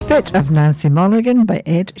bit of Nancy Mulligan by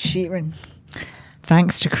Ed Sheeran.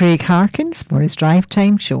 Thanks to Craig Harkins for his Drive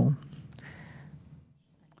Time show.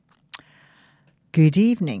 Good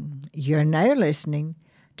evening. You're now listening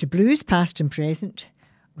to Blues Past and Present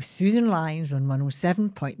with Susan Lyons on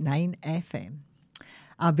 107.9 FM.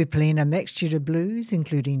 I'll be playing a mixture of blues,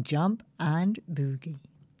 including jump and boogie.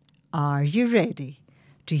 Are you ready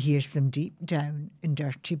to hear some deep down and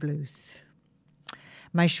dirty blues?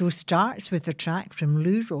 My show starts with a track from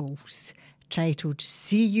Lou Rawls titled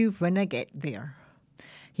See You When I Get There.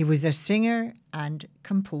 He was a singer and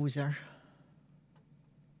composer.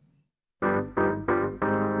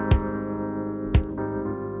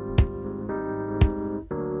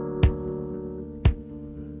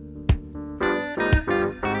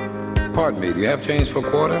 Pardon me, do you have change for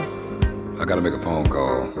a quarter? I gotta make a phone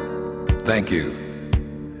call. Thank you.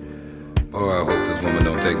 Oh, I hope this woman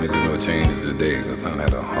don't take me through no changes today, because I've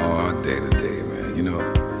had a hard day today, man. You know,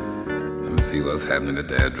 let me see what's happening at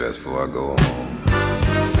the address before I go home.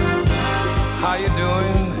 How you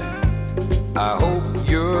doing? I hope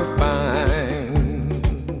you're fine.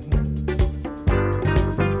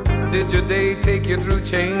 Did your day take you through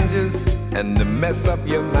changes and to mess up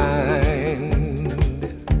your mind?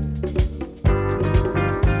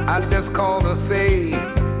 I just called to say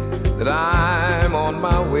that I'm on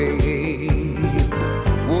my way.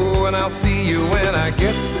 Oh, and I'll see you when I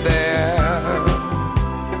get there.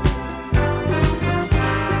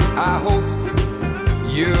 I hope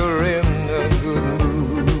you're in a good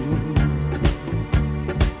mood.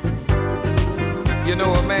 You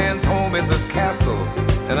know, a man's home is his castle,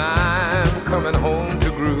 and I'm coming home to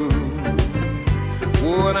groove.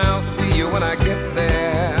 Oh, and I'll see you when I get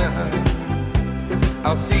there.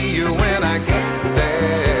 I'll see you when I get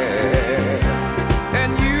there.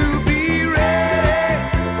 And you be ready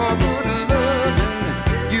for good loving.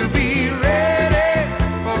 You be ready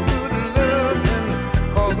for good loving.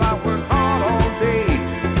 'Cause I worked hard all day.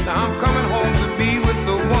 Now I'm coming home to be with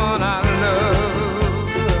the one I love.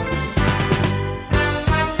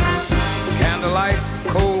 Candlelight,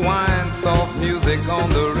 cold wine, soft music on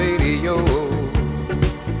the radio.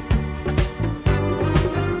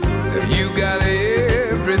 If you got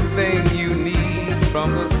everything you need from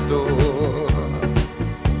the store,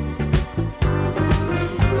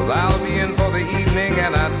 'cause I'll be in for the evening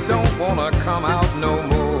and I don't wanna come out no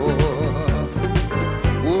more.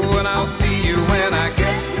 Oh, and I'll see you when I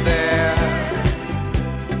get there.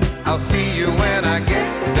 I'll see you when I get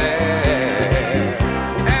there.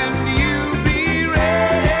 And you be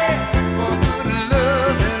ready for good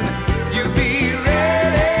loving. You be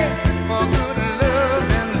ready for good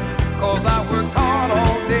loving. 'Cause I worked hard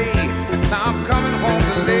all day. Now I'm coming home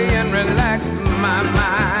to lay and relax my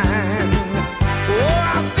mind. Oh,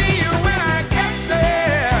 I'll see you when I get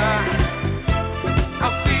there.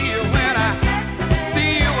 I'll see you when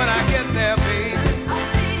I get there, baby.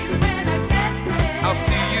 I'll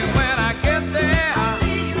see you when I get there.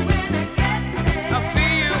 I'll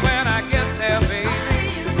see you when I get there, baby.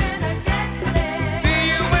 See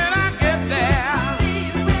you when I get there.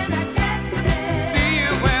 See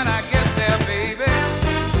you when I get there, baby.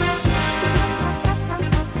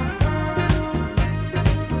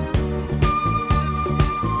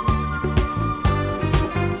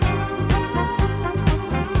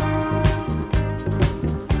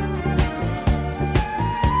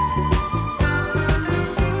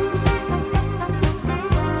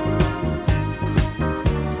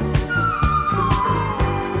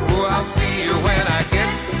 Oh, I'll see you when I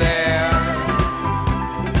get there.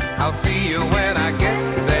 I'll see you when I get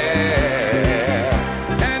there.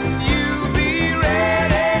 And you be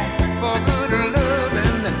ready for good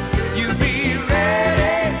loving. You be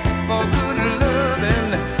ready for good loving.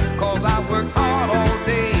 'Cause I worked hard all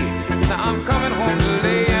day. Now I'm coming home to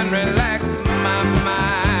lay and relax my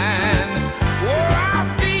mind. Oh,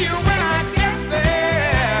 I'll see you when I get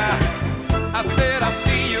there. I said I'll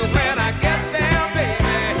see you when I get there,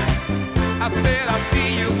 baby. I said I'll see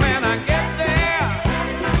you when I get there.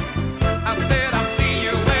 I said I'll see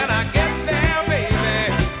you when I get there, baby.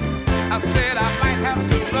 I said I might have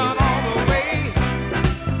to run all the way,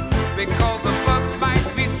 because the bus might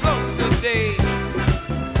be slow today.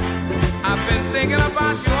 I've been thinking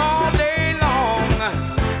about you all day long,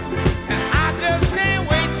 and I just can't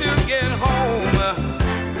wait to get home.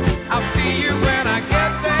 I'll see you when I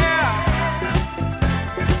get there.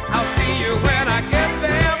 I'll see you when I get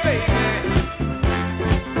there, baby.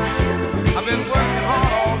 I've been working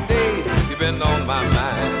hard all day. You've been on my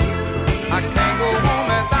mind. I can't go home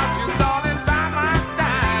without you, darling, by my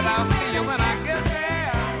side. I'll see you when I get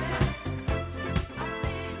there.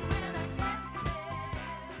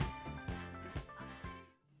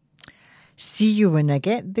 See You When I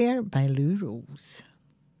Get There by Lou Rawls.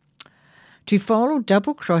 To follow,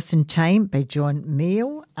 Double Cross in Time by John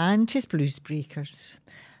Mayall and his Blues Breakers.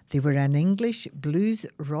 They were an English blues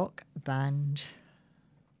rock band.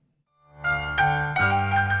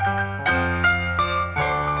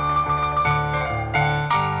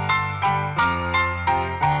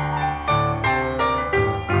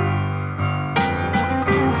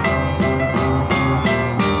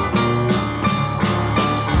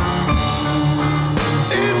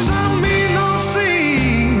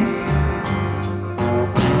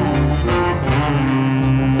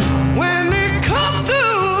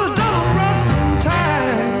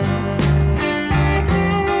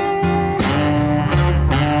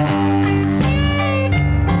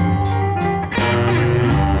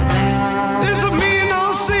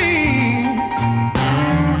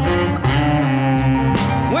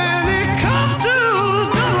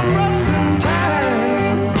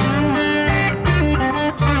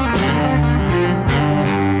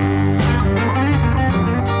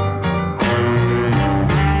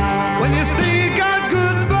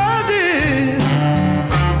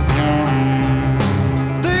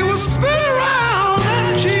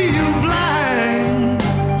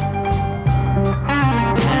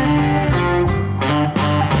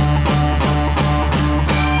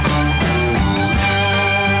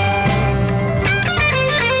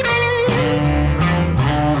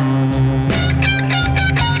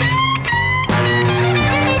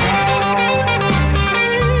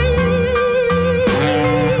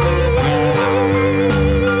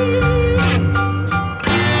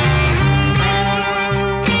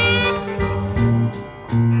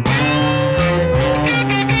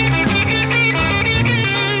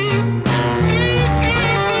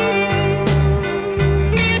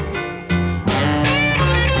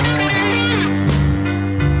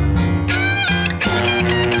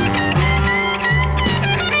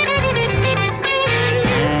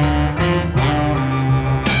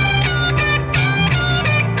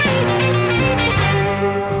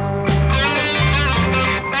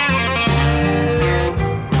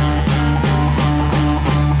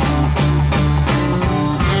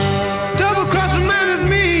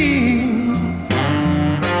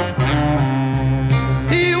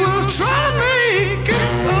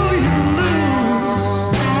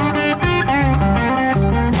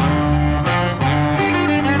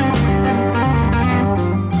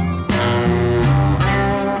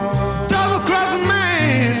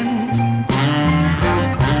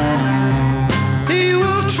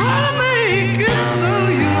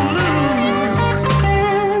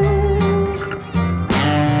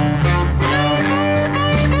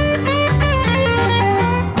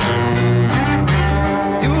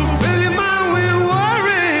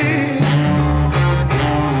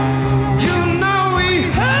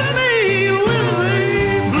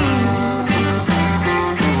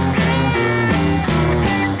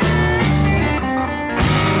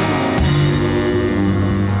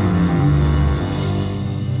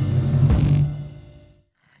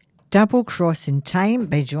 Double Cross in Time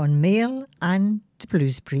by John Mayall and the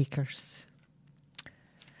Blues Breakers.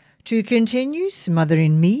 To continue,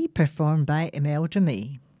 Smothering Me, performed by Imelda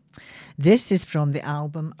May. This is from the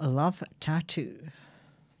album Love Tattoo.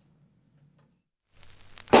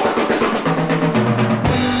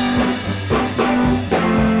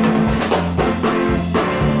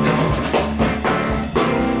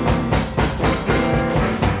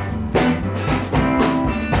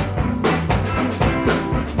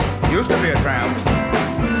 Used to be a tramp,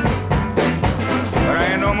 but I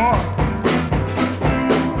ain't no more.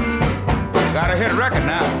 Got a hit record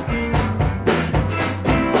now.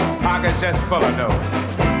 Pockets just full of dough.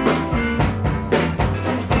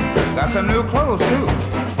 Got some new clothes too,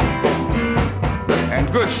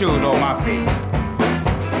 and good shoes on my feet.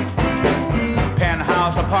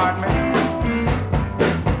 Penthouse apartment,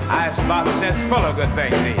 icebox just full of good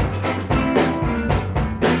things to eat.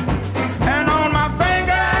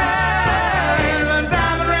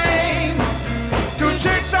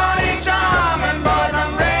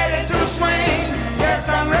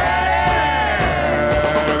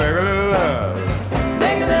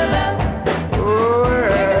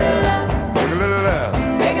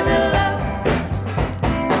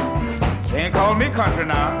 Country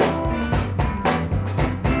now,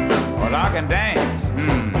 well I can dance,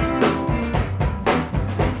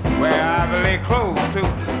 wear Ivory clothes too,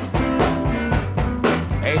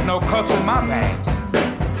 ain't no cuffs in my pants,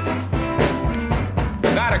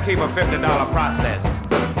 gotta keep a $50 process,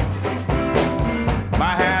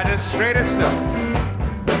 my hair just straight as silk,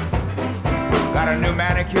 got a new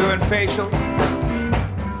manicure and facial,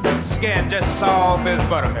 skin just soft as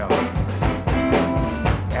buttermilk.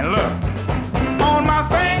 And look, on my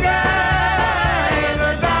finger is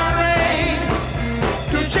a diamond ring.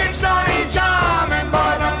 Two chicks on each arm, and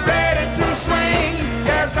boys, I'm ready to swing.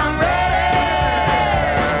 Yes, I'm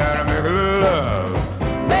ready to make a little love.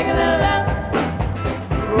 Make a little love.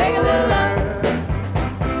 Make a little love.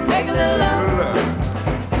 Make a little love.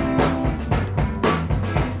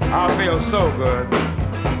 I feel so good.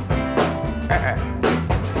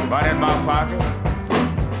 Money in my pocket.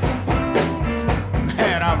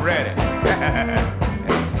 Man, I'm ready.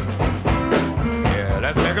 Yeah,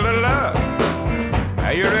 let's make a little love.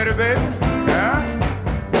 Are you ready, baby? Huh?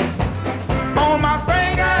 On my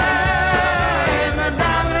finger is a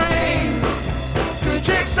diamond ring. Two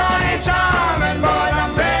chicks on each arm, and boys,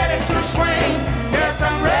 I'm ready to swing. Yes,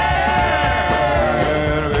 I'm ready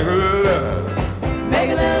to make a little love. Make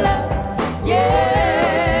a little love. Yeah.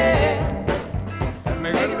 Let's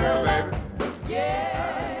make a little love, baby.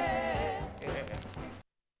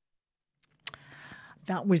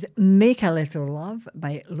 That was Make a Little Love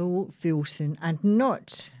by Lo Filson, and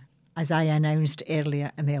not, as I announced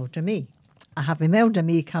earlier, Imelda May. I have Imelda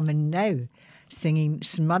May coming now, singing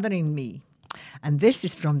Smothering Me. And this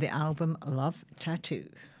is from the album Love Tattoo.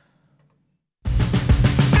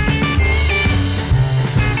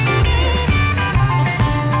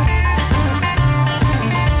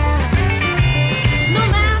 No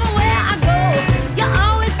matter where I go, you're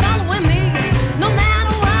always following me. No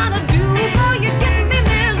matter what I do, oh, you're giving me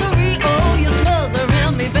misery. Oh, you're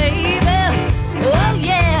smothering me, baby. Oh,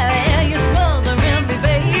 yeah, you're smothering me,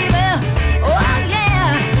 baby. Oh,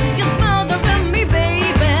 yeah, you're smothering me,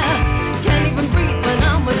 baby. Can't even breathe when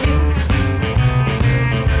I'm with you.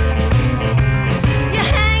 You're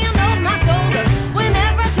hanging over my shoulder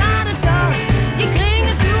whenever I try to talk. You're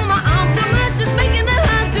clinging to my arms so much, it's making it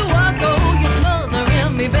hard to walk. Oh, you're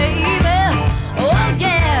smothering me, baby. Oh,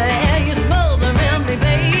 yeah, you're smothering me,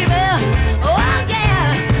 baby. Oh,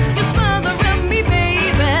 yeah, you're smothering me,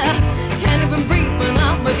 baby. Can't even breathe when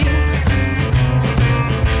I'm with you.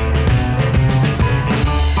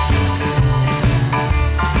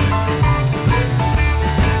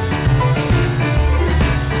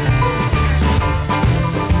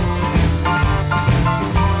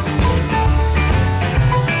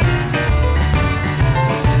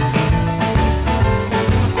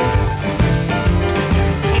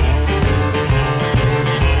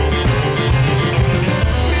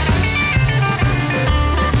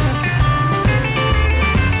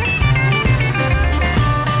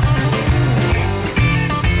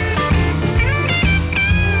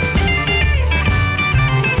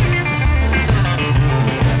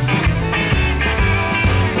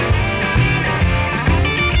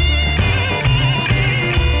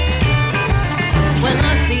 When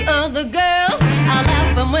I see other girls, I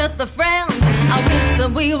laugh and with the friends. I wish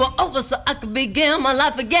that we were over so I could begin my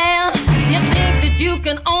life again. You think that you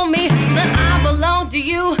can own me, that I belong to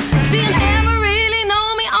you. So you never really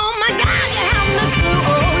know me. Oh my God, you have no clue.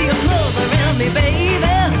 Oh, you're smothering me,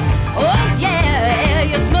 baby. Oh yeah,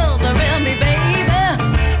 you're smothering me, baby.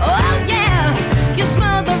 Oh yeah, you're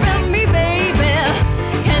smothering me, baby.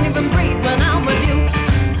 Can't even breathe when I'm with you.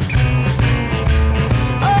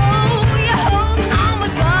 Oh, you're holding on my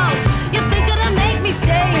claws. You think it'll make me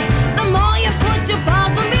stay. The more you put your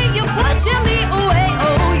paws on me, you're pushing me away.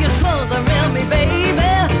 Oh, you're smothering me, baby.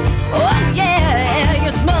 Oh yeah,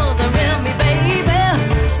 you're smothering me, baby.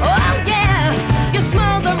 Oh yeah, you're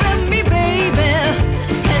smothering me, baby.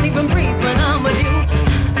 Can't even breathe when I'm with you.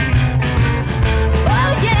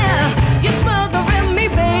 Oh yeah, you're smothering me,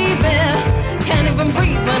 baby. Can't even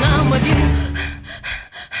breathe when I'm with you.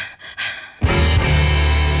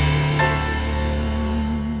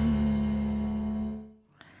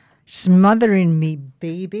 Smothering Me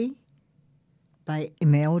Baby by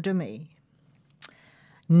Imelda May.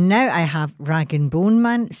 Now I have Rag and Bone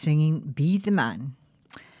Man singing Be the Man.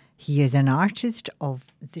 He is an artist of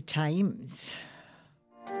the times.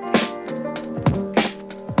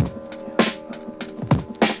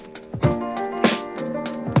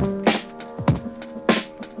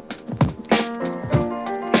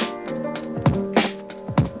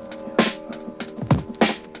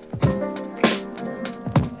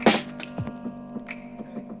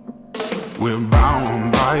 We're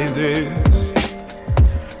bound by this,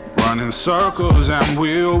 running circles and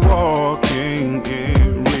we're walking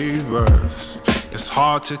in reverse. It's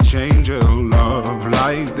hard to change a love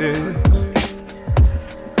like this.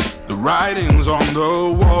 The writing's on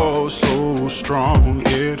the wall so strong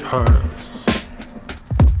it hurts.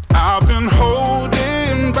 I've been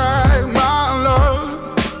holding back my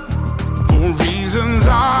love for reasons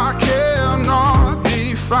I cannot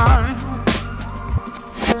define.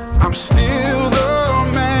 I'm still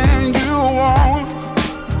the man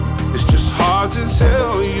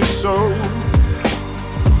soul.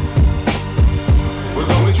 We're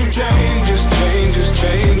going through changes,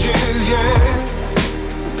 yeah.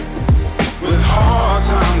 With hard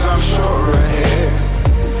times, I'm sure ahead.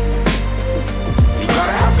 You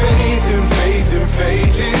gotta have faith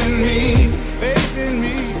in me,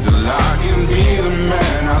 till I can be the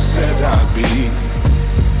man I said I'd be.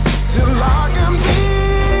 Till I can be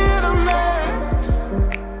the man.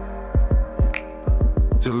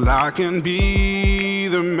 Till I can be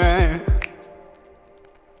the man.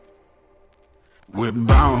 We're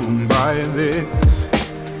bound by this.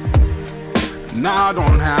 Now I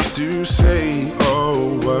don't have to say a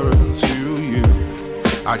word to you.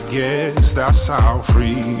 I guess that's how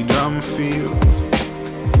freedom feels,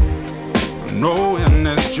 knowing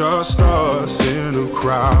it's just us in a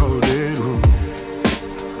crowded room.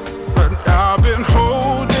 But I've been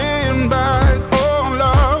holding back on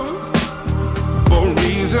love for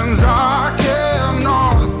reasons I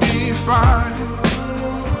cannot define.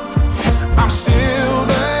 I'm still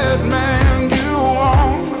that man you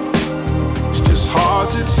want. It's just hard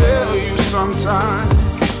to tell you sometimes.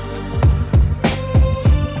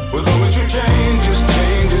 We're going through changes,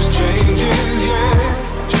 yeah.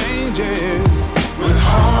 Changes. With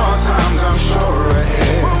hard times, I'm sure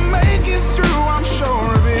ahead. We'll make it through, I'm sure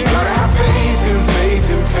of it. You gotta have faith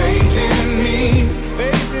in me.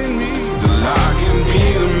 Till I can be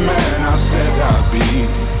the man I said I'd be.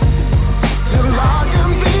 Till I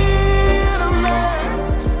can be the man.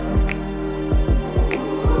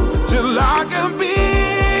 Till I can be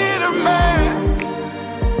the man.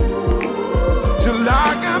 Till I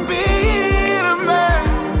can be the man.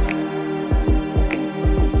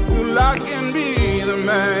 Till I can be the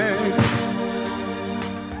man.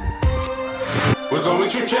 We're going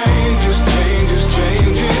through changes,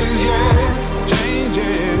 yeah.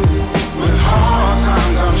 Changes. With hard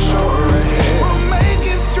times, I'm sure ahead. We'll make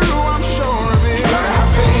it through, I'm sure of it. You gotta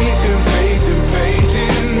have faith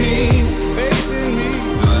in me.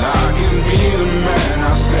 Till I can be the man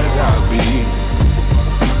I said I'd be.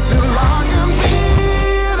 Till I can be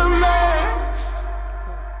the man.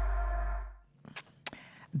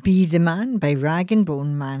 Be the Man by Rag and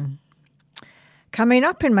Bone Man. Coming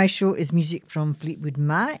up in my show is music from Fleetwood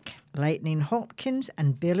Mac, Lightning Hopkins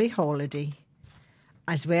and Billie Holiday,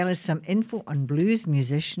 as well as some info on blues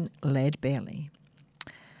musician Lead Belly.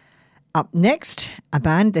 Up next, a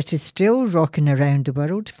band that is still rocking around the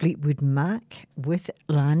world, Fleetwood Mac with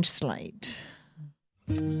Landslide.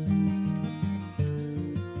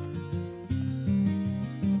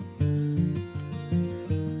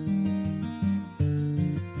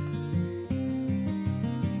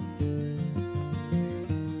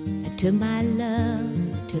 Took my love,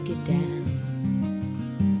 took it down.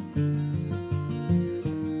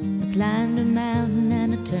 I climbed a mountain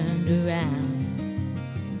and I turned around,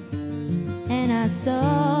 and I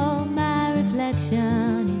saw my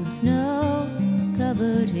reflection in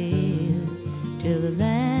snow-covered hills till the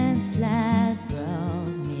landslide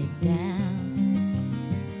brought me down.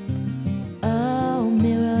 Oh,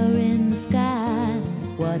 mirror in the sky,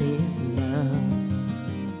 what is love?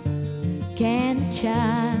 Can the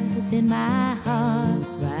child within my heart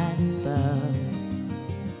rise above?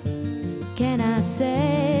 Can I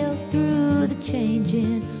sail through the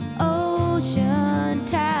changing ocean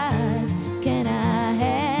tides? Can I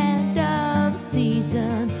handle the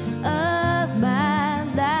seasons of my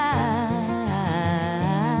life?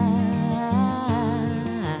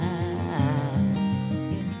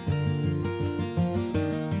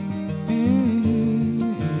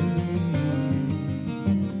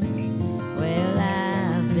 Well,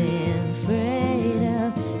 I've been afraid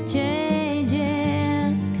of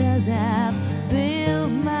changing, 'cause I've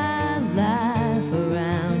built my life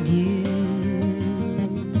around you.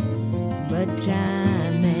 But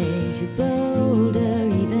time makes you bolder,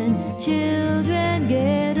 even children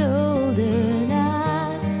get older, and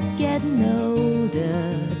I'm getting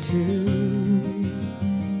older too.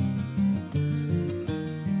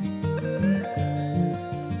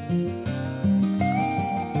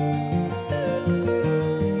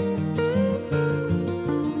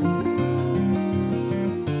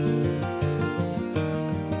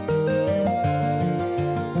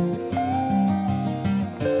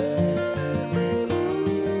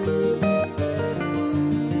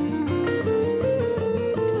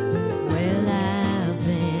 Well, I've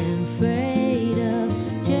been afraid of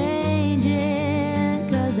change.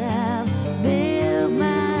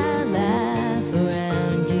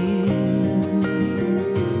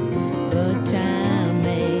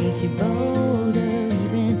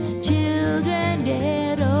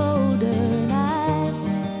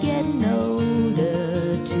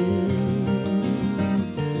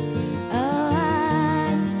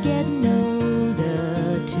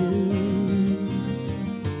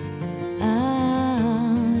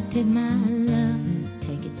 took my love,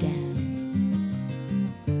 take it down.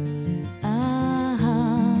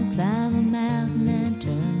 Climb a mountain and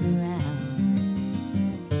turn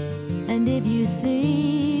around. And if you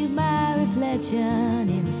see my reflection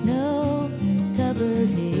in the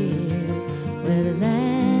snow-covered hills, where the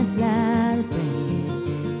landslide bring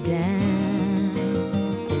it down.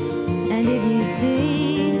 And if you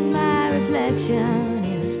see my reflection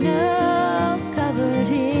in the snow-covered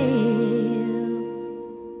hills,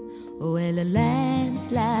 well, the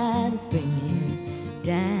landslide bring it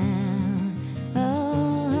down.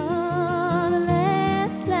 Oh, the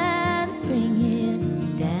landslide bring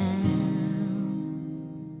it down.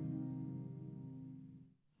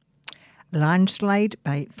 Landslide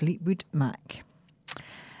by Fleetwood Mac.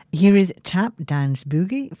 Here is Tap Dance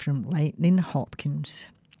Boogie from Lightning Hopkins.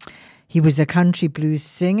 He was a country blues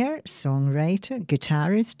singer, songwriter,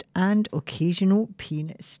 guitarist, and occasional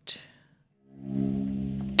pianist.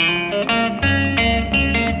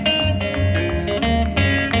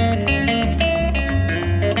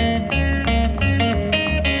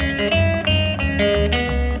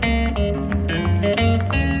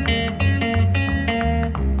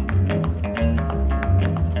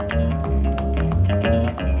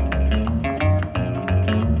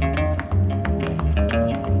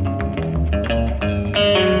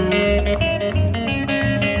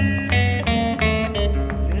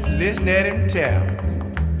 Listen at him tell.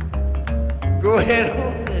 Go ahead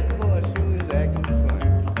on that boy, sure is acting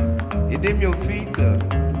funny. You dim your feet up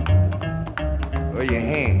or your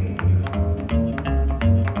hand.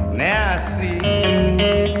 Now I see.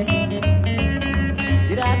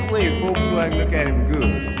 Get out of the way, folks, so I can look at him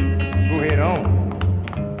good. Go ahead on.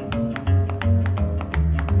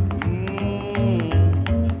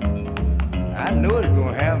 I know it's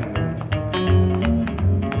gonna happen.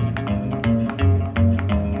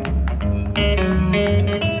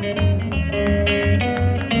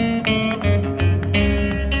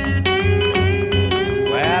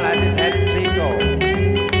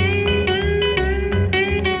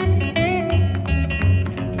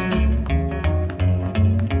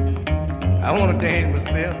 I want to dance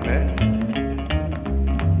myself, man.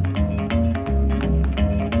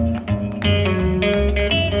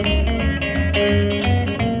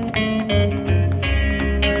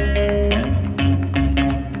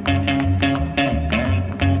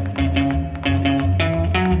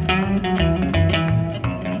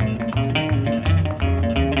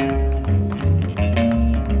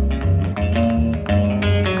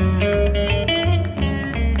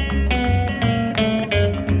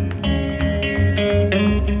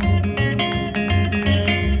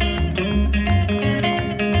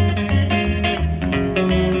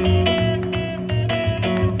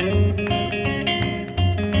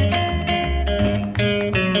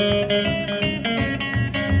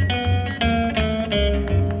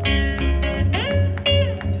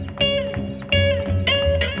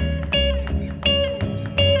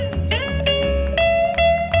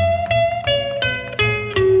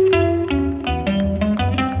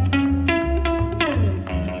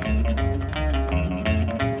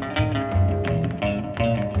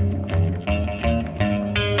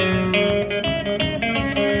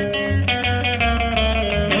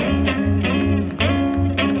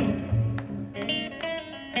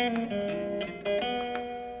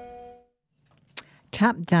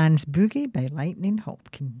 Tap Dance Boogie by Lightning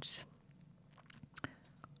Hopkins.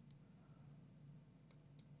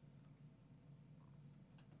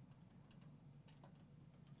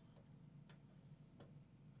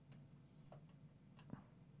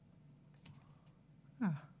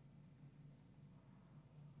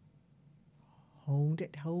 Hold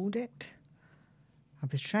it, hold it. I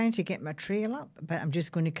was trying to get my trail up, but I'm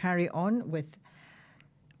just going to carry on with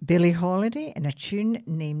Billie Holiday in a tune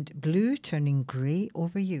named Blue Turning Grey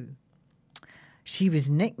Over You. She was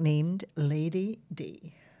nicknamed Lady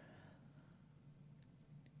D.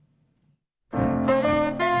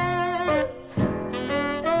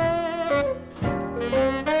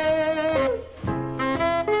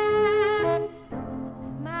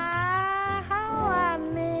 My, how I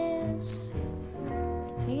miss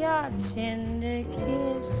your tender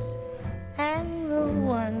kiss and the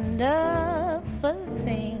wonderful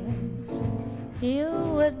things you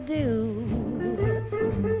would do.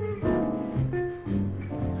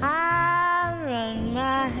 I run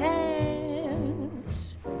my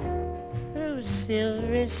hands through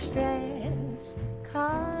silvery strands,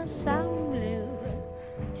 'cause I'm blue,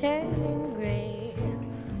 turning gray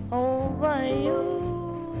over you.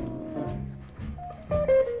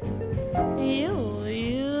 You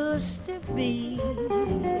used to be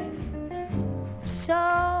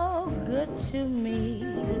so good to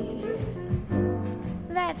me.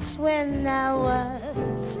 That's when I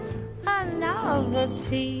was a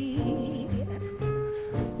novelty.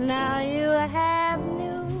 Now you have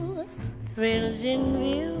new thrills in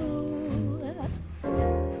view.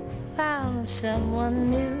 Found someone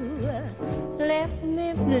new, left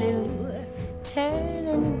me blue,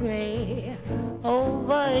 turning gray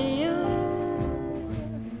over you.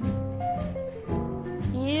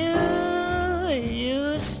 You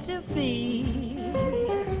used to be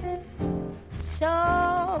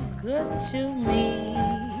so good to me.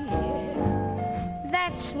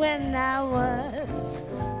 That's when I was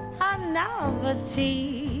a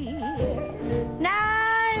novelty.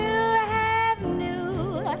 Now you have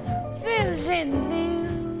new thrills in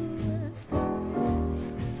view.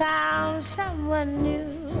 Found someone new,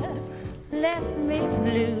 left me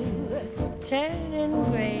blue, turning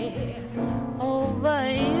gray over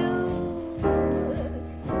you.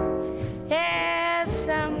 Yes,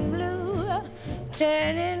 I'm blue,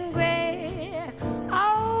 turning gray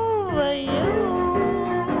over you.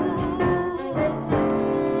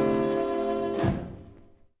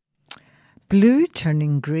 Blue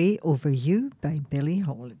Turning Grey Over You by Billie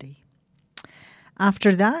Holiday.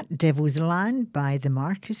 After that, Devil's Land by the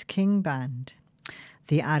Marcus King Band.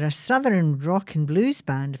 They are a southern rock and blues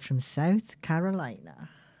band from South Carolina.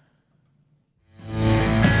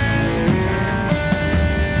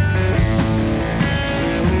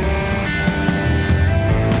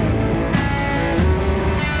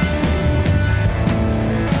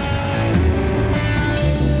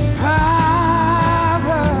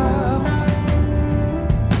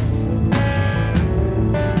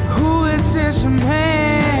 This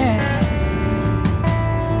man,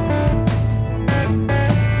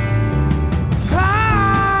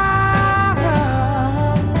 Father,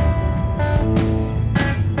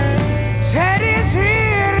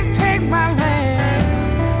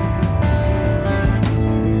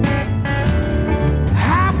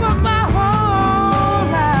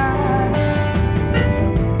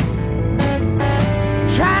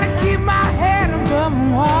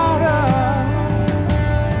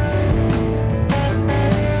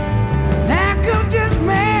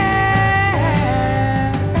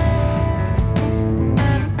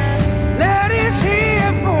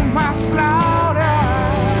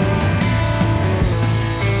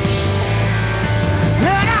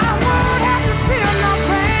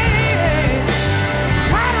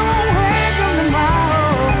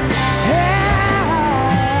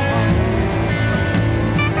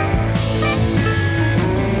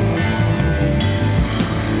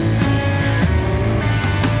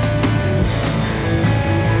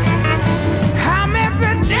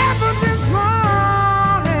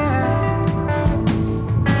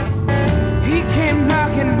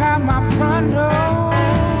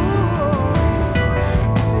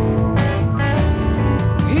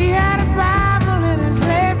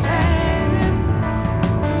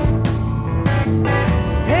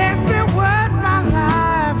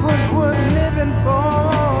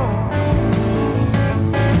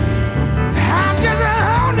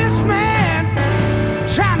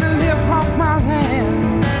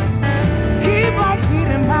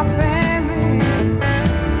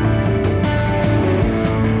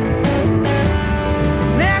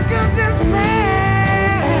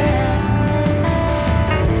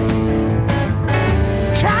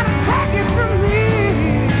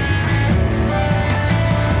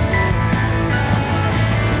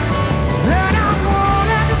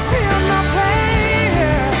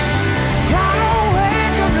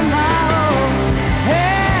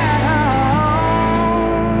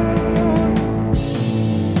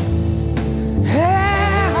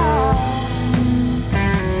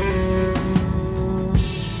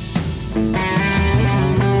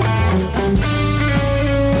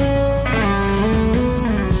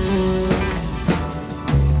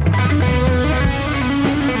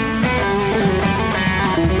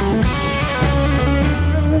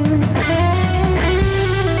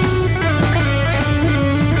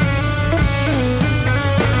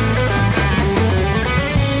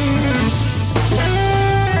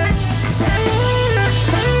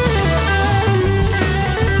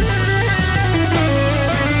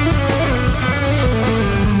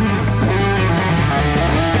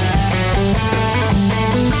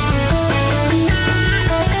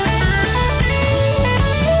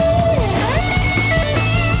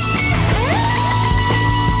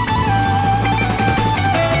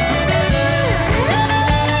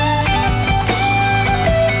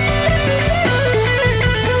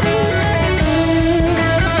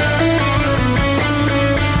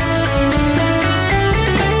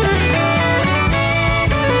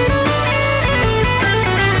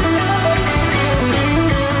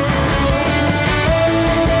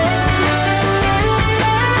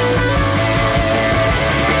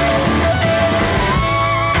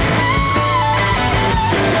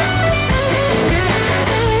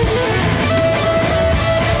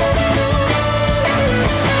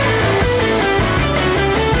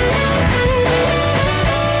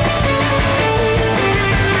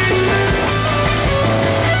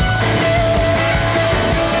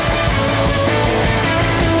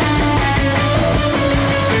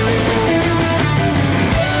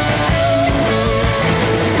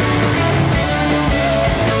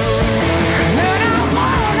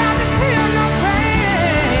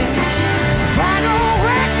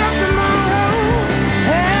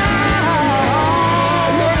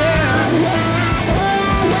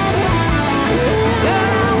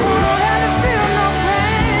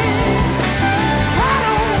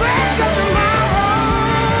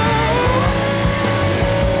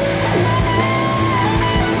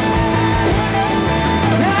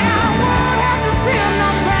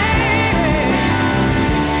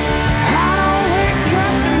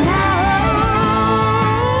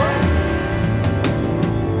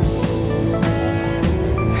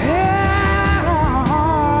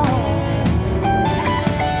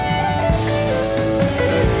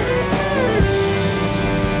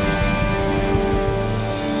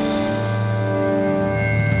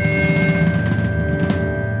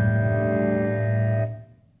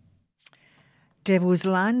 Devil's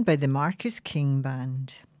Land by the Marcus King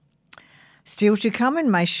Band. Still to come in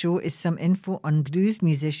my show is some info on blues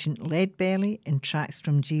musician Leadbelly in tracks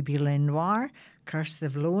from G.B. Lenoir,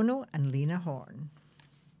 Cursive Lono and Lena Horne.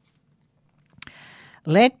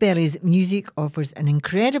 Leadbelly's music offers an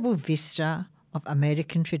incredible vista of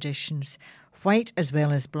American traditions, white as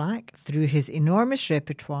well as black, through his enormous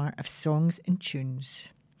repertoire of songs and tunes.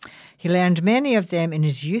 He learned many of them in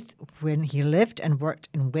his youth when he lived and worked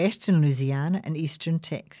in western Louisiana and eastern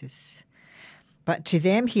Texas. But to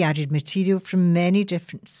them he added material from many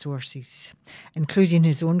different sources, including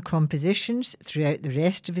his own compositions throughout the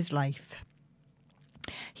rest of his life.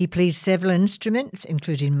 He played several instruments,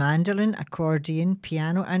 including mandolin, accordion,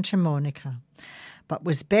 piano and harmonica, but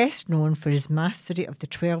was best known for his mastery of the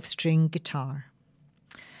 12-string guitar.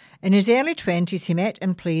 In his early 20s, he met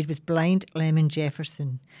and played with blind Lemon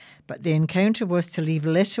Jefferson, but the encounter was to leave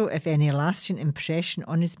little, if any, lasting impression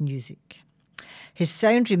on his music. His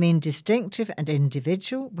sound remained distinctive and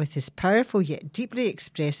individual, with his powerful yet deeply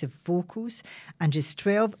expressive vocals and his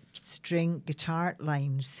 12-string guitar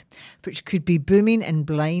lines, which could be booming and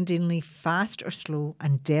blindingly fast or slow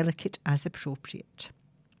and delicate as appropriate.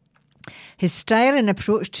 His style and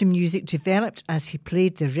approach to music developed as he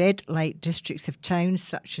played the red light districts of towns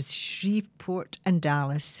such as Shreveport and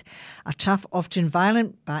Dallas, a tough, often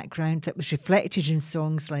violent background that was reflected in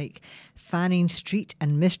songs like Fanning Street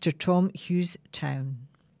and Mr. Tom Hughes Town.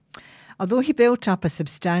 Although he built up a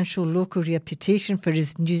substantial local reputation for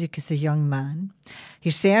his music as a young man, he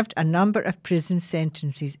served a number of prison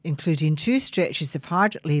sentences, including 2 stretches of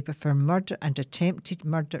hard labour for murder and attempted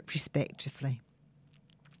murder, respectively.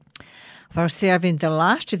 While serving the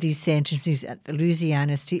last of these sentences at the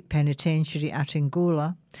Louisiana State Penitentiary at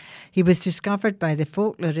Angola, he was discovered by the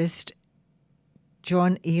folklorist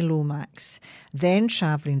John A. Lomax. Then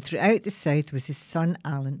travelling throughout the South was his son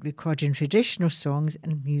Alan, recording traditional songs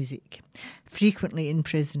and music, frequently in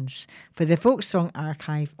prisons, for the folk song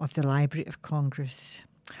archive of the Library of Congress.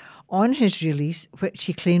 On his release, which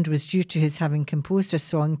he claimed was due to his having composed a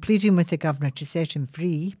song pleading with the governor to set him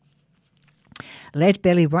free,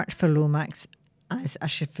 Leadbelly worked for Lomax as a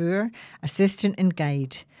chauffeur, assistant and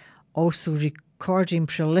guide, also recording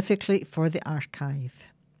prolifically for the archive.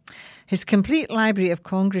 His complete Library of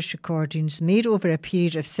Congress recordings, made over a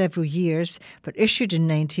period of several years, were issued in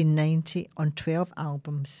 1990 on 12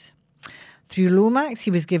 albums. Through Lomax,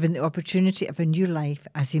 he was given the opportunity of a new life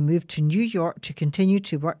as he moved to New York to continue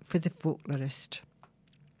to work for the folklorist.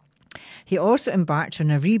 He also embarked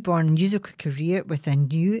on a reborn musical career with a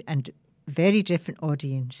new and very different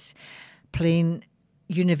audience, playing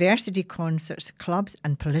university concerts, clubs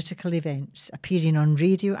and political events, appearing on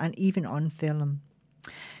radio and even on film.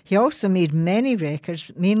 He also made many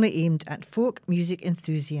records, mainly aimed at folk music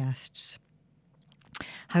enthusiasts.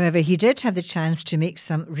 However, he did have the chance to make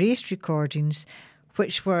some race recordings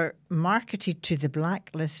which were marketed to the black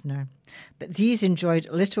listener, but these enjoyed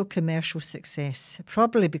little commercial success,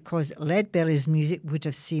 probably because Leadbelly's music would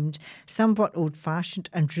have seemed somewhat old-fashioned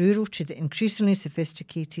and rural to the increasingly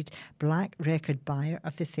sophisticated black record buyer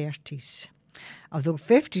of the 30s. Although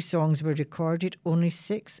 50 songs were recorded, only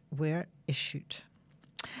 6 were issued.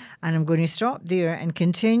 And I'm going to stop there and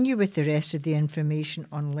continue with the rest of the information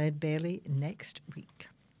on Leadbelly next week.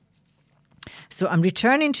 So I'm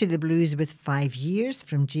returning to the blues with 5 Years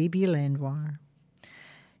from G.B. Lenoir.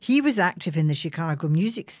 He was active in the Chicago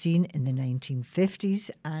music scene in the 1950s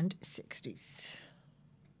and 60s.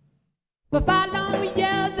 For 5 long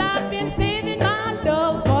years I've been saving my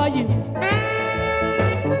love for you.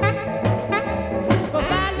 For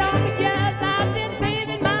 5 long years I've been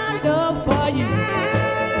saving my love for you.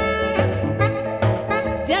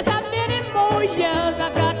 Just a many more years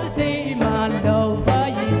I've got to save my love for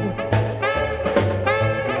you.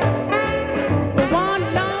 For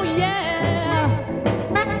 1 long year,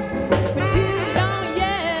 for 2 long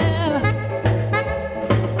years,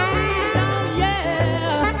 3 long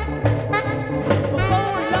years, for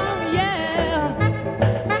 4 long years.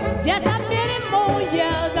 Just a many more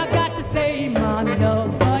years I got to save my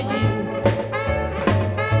love for you.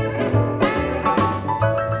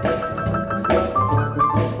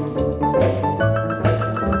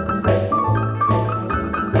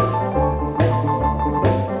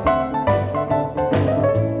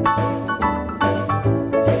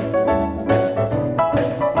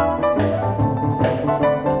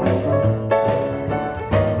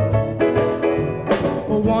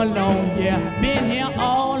 For 1 long year, been here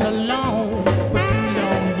all alone. For 2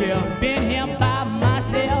 long years, been here by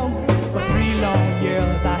myself. For 3 long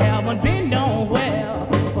years, I haven't been nowhere.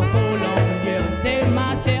 For 4 long years, saved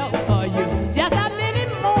myself for you. Just how many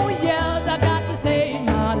more years I got to save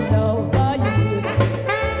my love for you?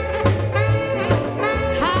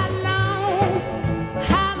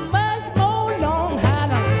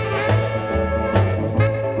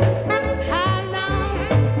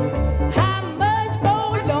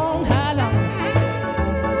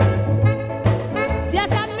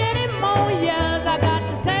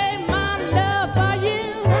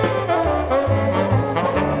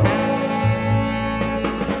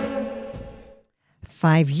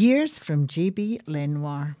 5 years from J.B.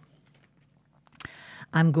 Lenoir.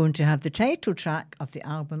 I'm going to have the title track of the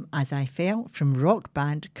album As I Fell from rock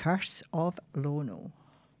band Curse of Lono.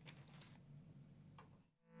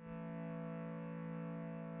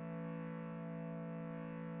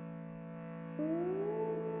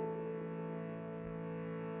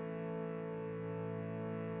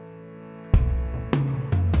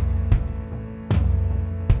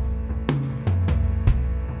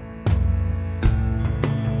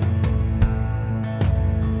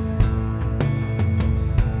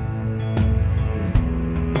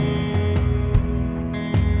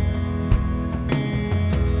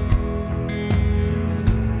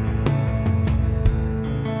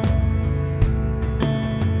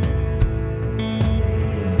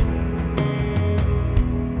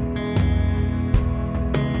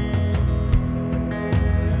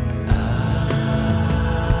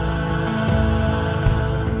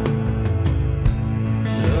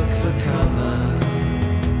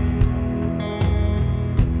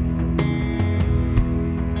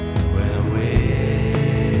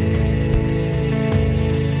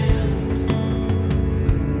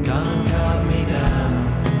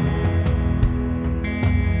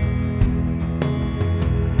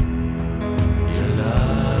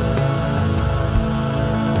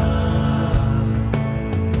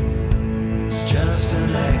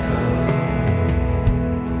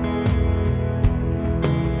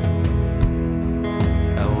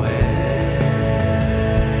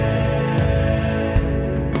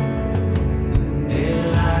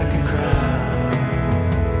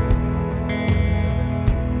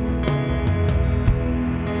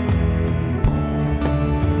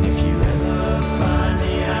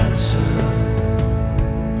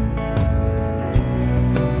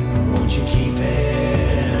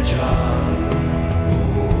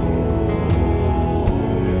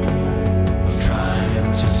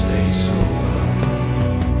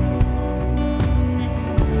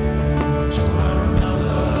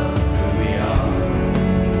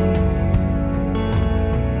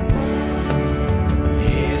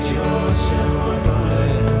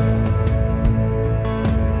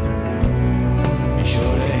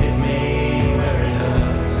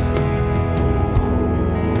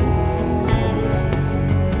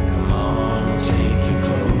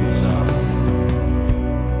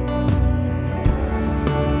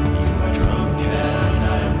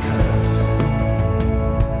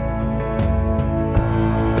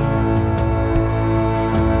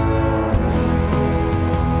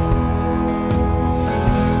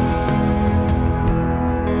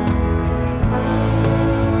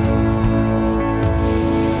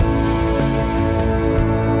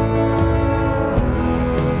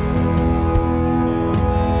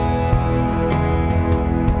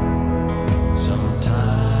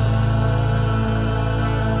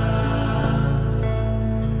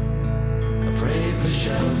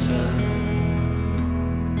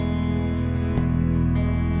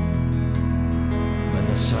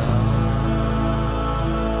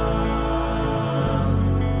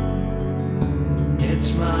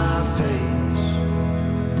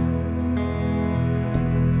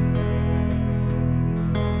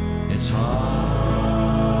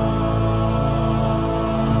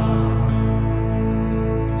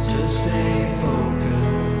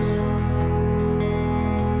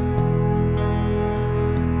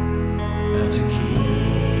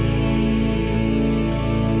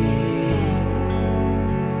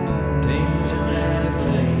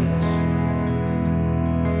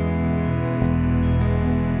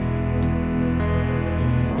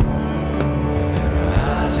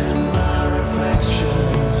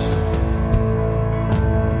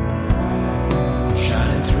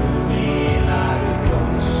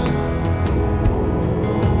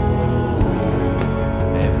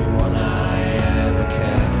 Everyone I ever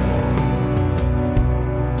cared for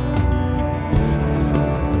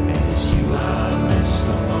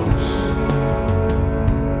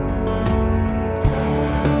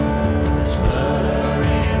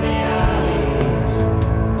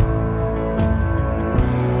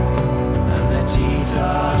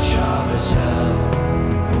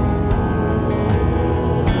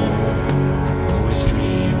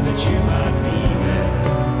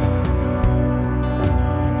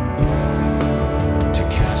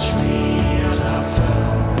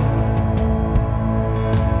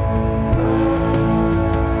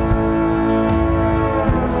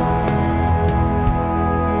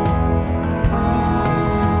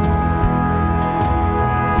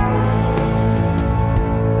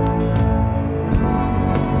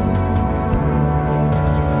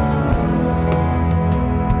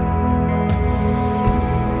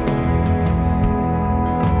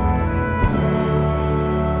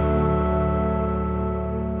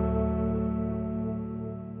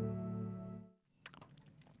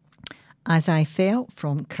As I Fell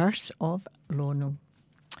from Curse of Lono.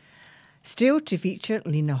 Still to feature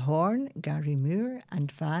Lena Horne, Gary Moore and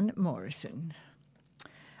Van Morrison.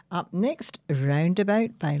 Up next,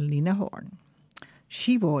 Roundabout by Lena Horne.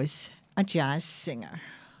 She was a jazz singer.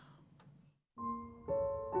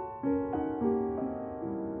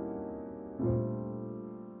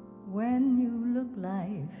 When you look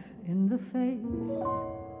life in the face,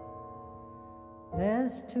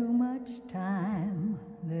 there's too much time,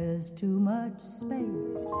 there's too much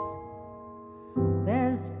space,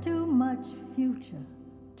 there's too much future,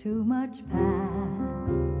 too much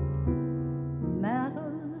past,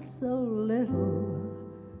 matters so little,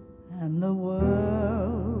 and the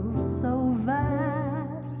world so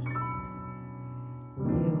vast.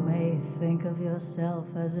 You may think of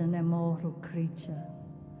yourself as an immortal creature,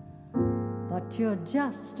 but you're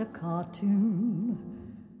just a cartoon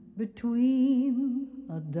between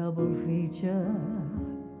a double feature.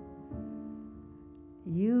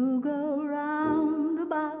 You go round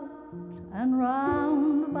about and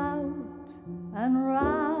round about and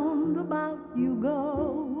round about you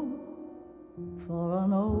go, for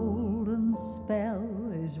an olden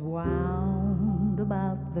spell is wound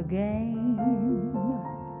about the game.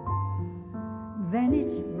 Then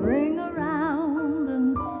it's ring around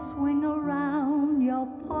and swing around your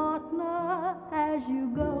partner as you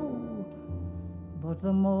go. But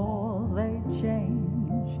the more they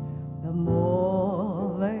change, the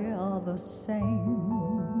more they are the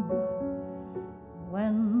same.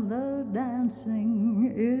 When the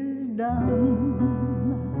dancing is done,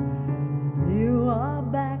 you are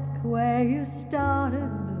back where you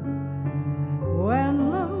started. When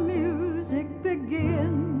the music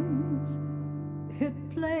begins, it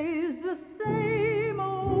plays the same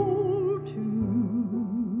old tune.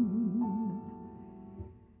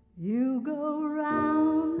 You go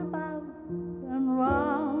round about and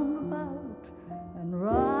round about and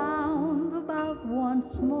round about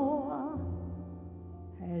once more,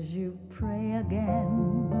 as you pray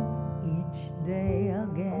again, each day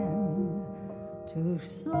again, to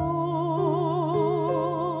soar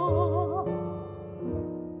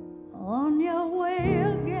on your way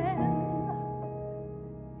again.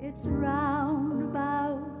 It's round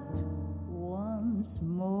about once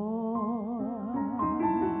more.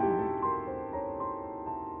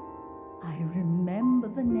 I remember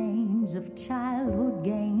the names of childhood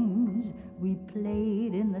games we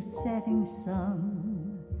played in the setting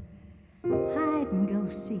sun. Hide and go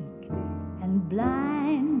seek and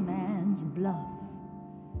blind man's bluff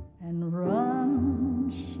and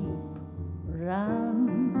run, sheep, run.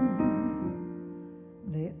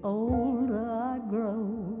 The older I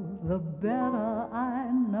grow, the better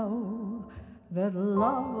I know that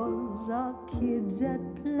lovers are kids at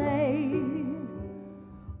play.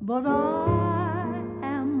 But I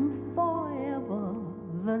am forever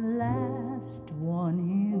the last one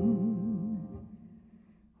in,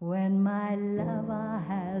 when my lover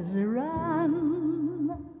has run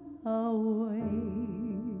away.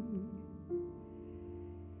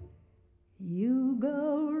 You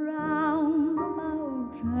go round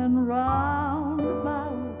about and round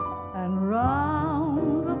about and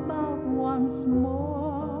round about once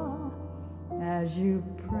more, as you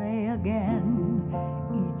pray again,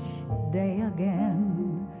 each day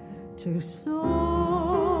again, to soar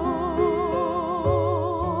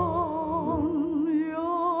on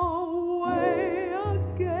your way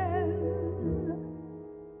again.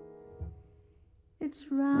 It's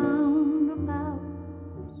round about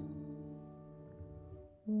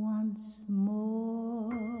once more.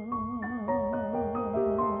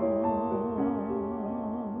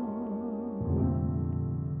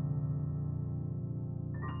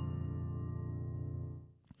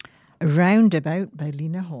 Roundabout by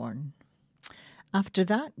Lena Horne. After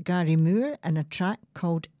that, Gary Moore and a track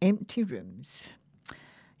called Empty Rooms.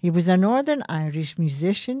 He was a Northern Irish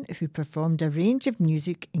musician who performed a range of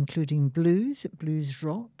music including blues, blues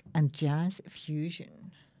rock and jazz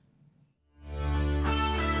fusion.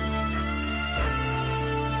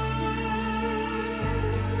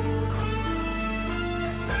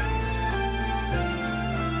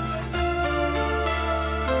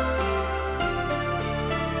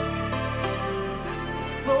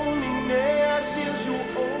 Loneliness is your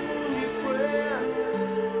only friend.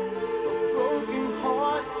 A broken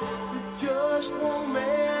heart that just won't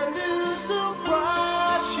mend is the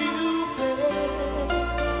price you pay.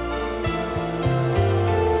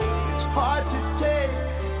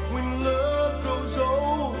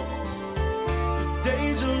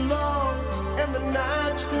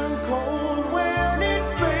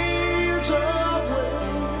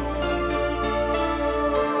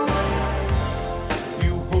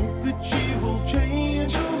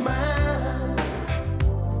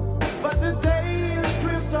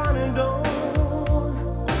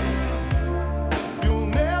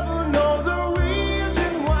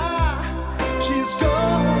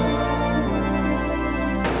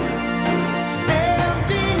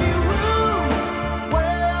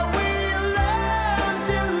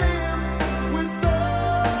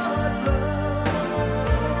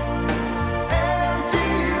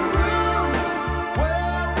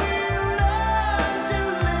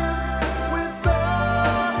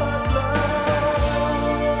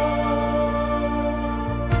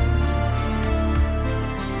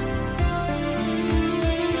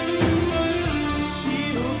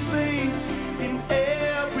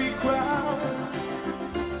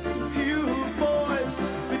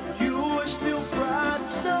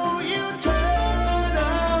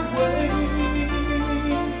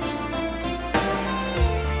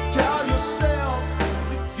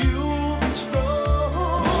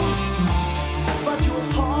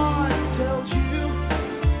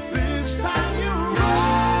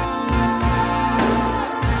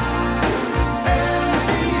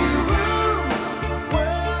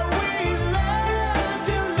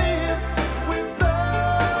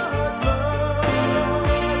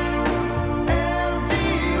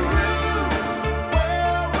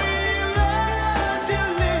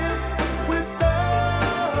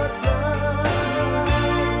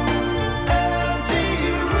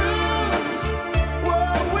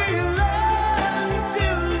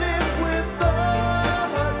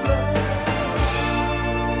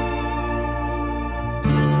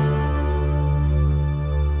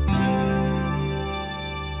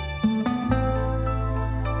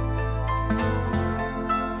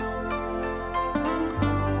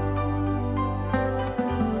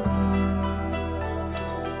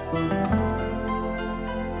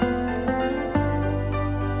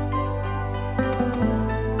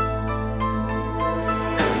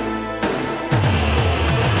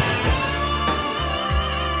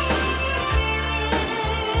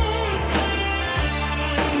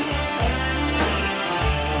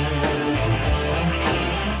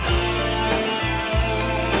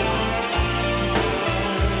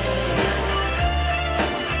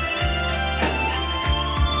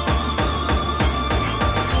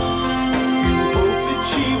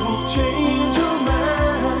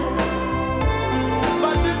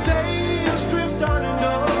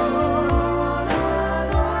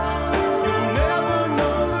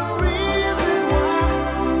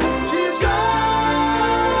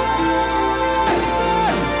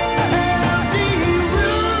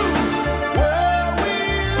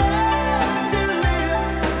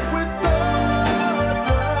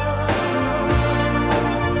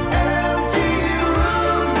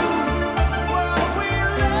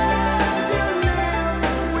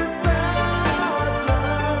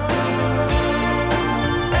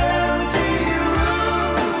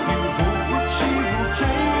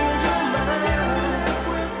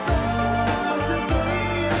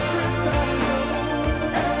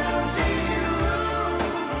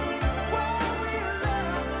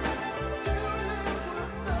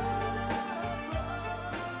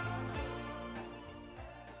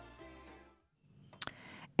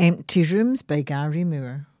 Empty Rooms by Gary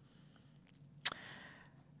Moore.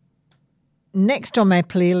 Next on my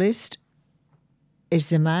playlist is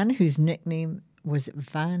the man whose nickname was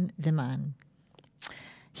Van the Man.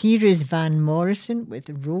 Here is Van Morrison with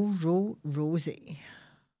Roll, Roll, Rosie.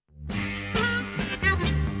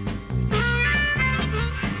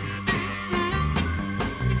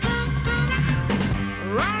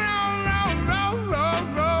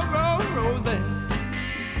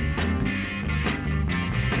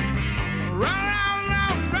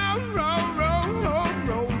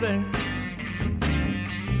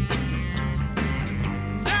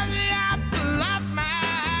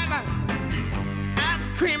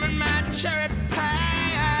 Cherry pie.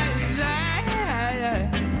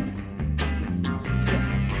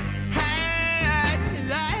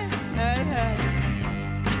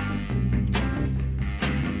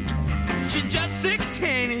 She's just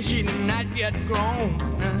 16 and she's not yet grown.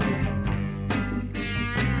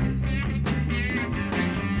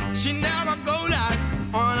 She never goes out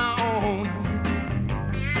on her own.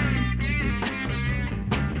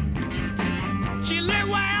 She live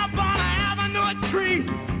way up on the avenue of trees.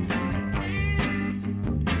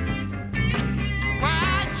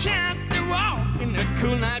 Why can't they walk in the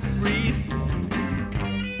cool night breeze?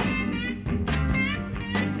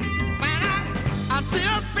 When I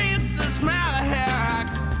still feel the smell of hair,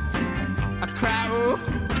 I cry, oh,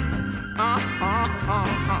 roll, roll,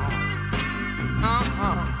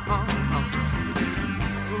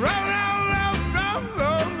 roll, roll,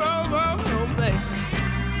 roll, roll, roll, roll, baby.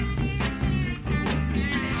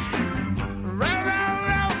 Roll, roll,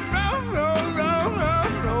 roll, roll, roll, roll, roll,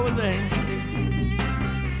 Rosie.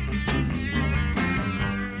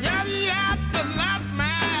 Yeah, you have to love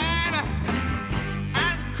man.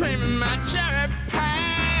 Ice cream in my cherry pie.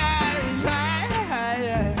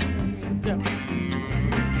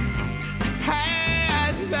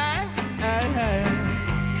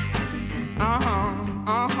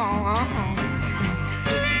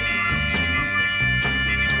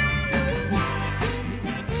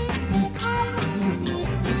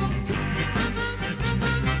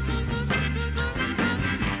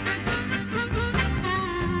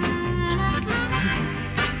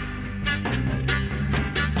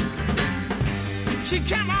 She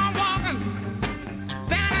came on walking down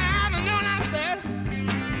the avenue and I said,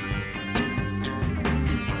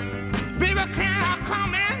 baby, can I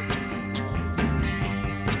come in?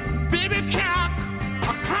 Baby, can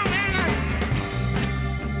I come in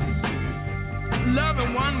and love her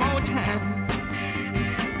one more time?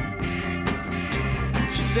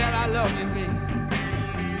 She said, I love you, baby.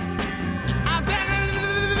 I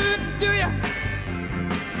said, do you?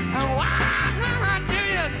 And why do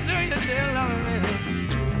you still love me?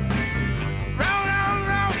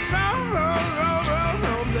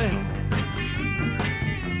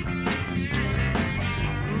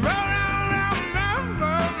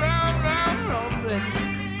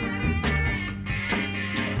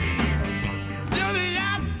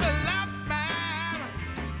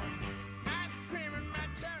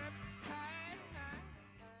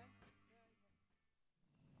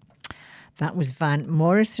 That was Van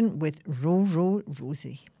Morrison with Roll, Roll,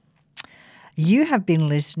 Rosie. You have been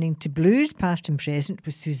listening to Blues Past and Present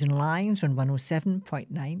with Susan Lyons on 107.9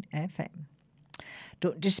 FM.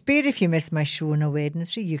 Don't despair if you miss my show on a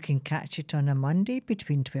Wednesday. You can catch it on a Monday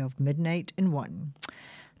between 12 midnight and 1.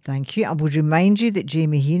 Thank you. I would remind you that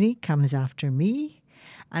Jamie Heaney comes after me,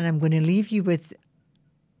 and I'm going to leave you with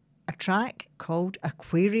a track called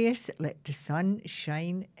Aquarius, Let the Sun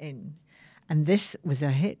Shine In. And this was a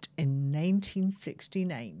hit in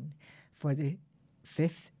 1969 for the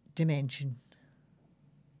Fifth Dimension.